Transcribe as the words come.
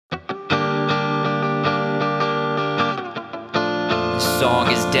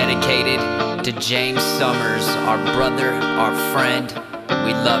song is dedicated to James Summers, our brother, our friend.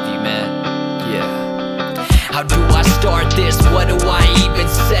 We love you, man. Yeah. How do I start this? What do I even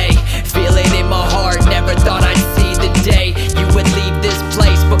say? Feel it in my heart, never thought I'd see the day you would leave this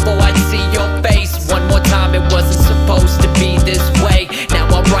place before I'd see your face. One more time, it wasn't supposed to be this way. Now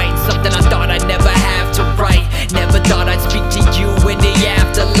I'm writing something I thought I'd never have to write. Never thought I'd speak to you in the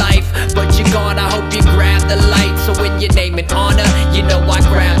afterlife, but you're gone, I hope you grab the light. So when your name and honor, you know I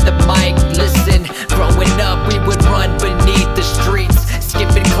grab the mic. Listen, growing up we would run beneath the streets,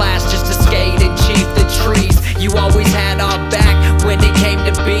 skipping class just to skate and cheat the trees. You always had our back when it came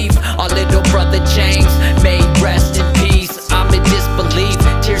to beef. Our little brother James, may rest in peace. I'm in disbelief,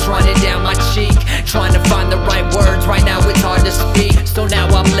 tears running down my cheek, trying to find the right words. Right now it's hard to speak, so now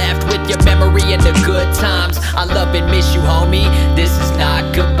I'm left with your memory and the good times. I love and miss you, homie. This is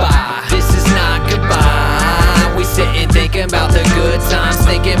not goodbye. This is not goodbye. We sitting thinking about the good times,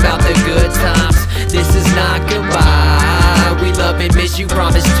 thinking about the good times. This is not goodbye. We love and miss you,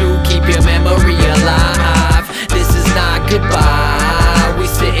 promise to keep your memory alive. This is not goodbye. We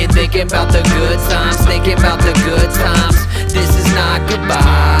sitting thinking about the good times, thinking about the good times. This is not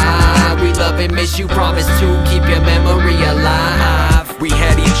goodbye. We love and miss you, promise to keep your memory alive. We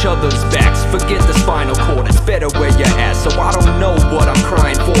had each other's backs, forget the spinal cord. It's better where you're at, so I don't know what I'm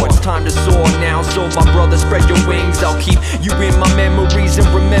crying for. It's time to soar now, so my brother spread your wings. I'll keep you in my memories and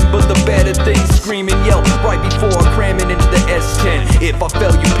remember the better things. Scream and yell right before cramming into the S10. If I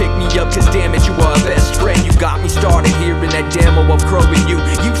fell, you pick me up, cause damn it, you are a best friend. You got me started hearing that demo of crowing you.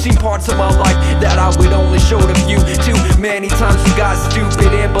 You've seen parts of my life that I would only show to you. Too many times you got stupid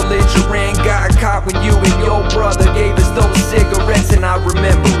and belligerent, got caught when you and your brother gave us those cigarettes. And I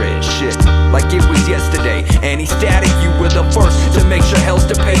remember it, shit, like it was yesterday. Any static, you were the first to make sure hell's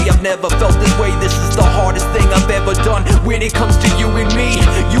to pay. I've never felt this way, this is the hardest thing I've ever done. When it comes to you and me,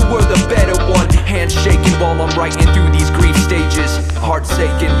 you were the better one. Hands shaking while I'm writing through these grief stages. Heart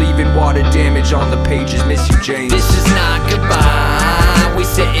aching, leaving water damage on the pages. Miss you, James. This is not goodbye. We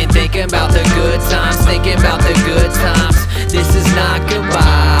sitting thinking about the good times, thinking about the good times. This is not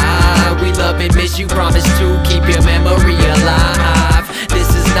goodbye. We love and miss you, promise to keep your memory alive. This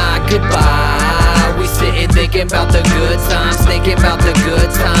is not goodbye. We sitting thinking about the good times, thinking about the good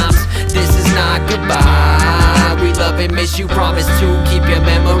times. This is not goodbye. We love and miss you, promise to keep your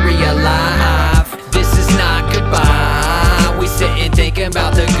memory alive. This is not goodbye. We sitting thinking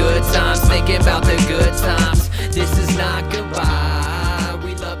about the good times, thinking about the good times. This is not goodbye.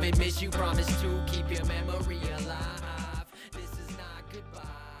 We love and miss you, promise to keep your memory alive.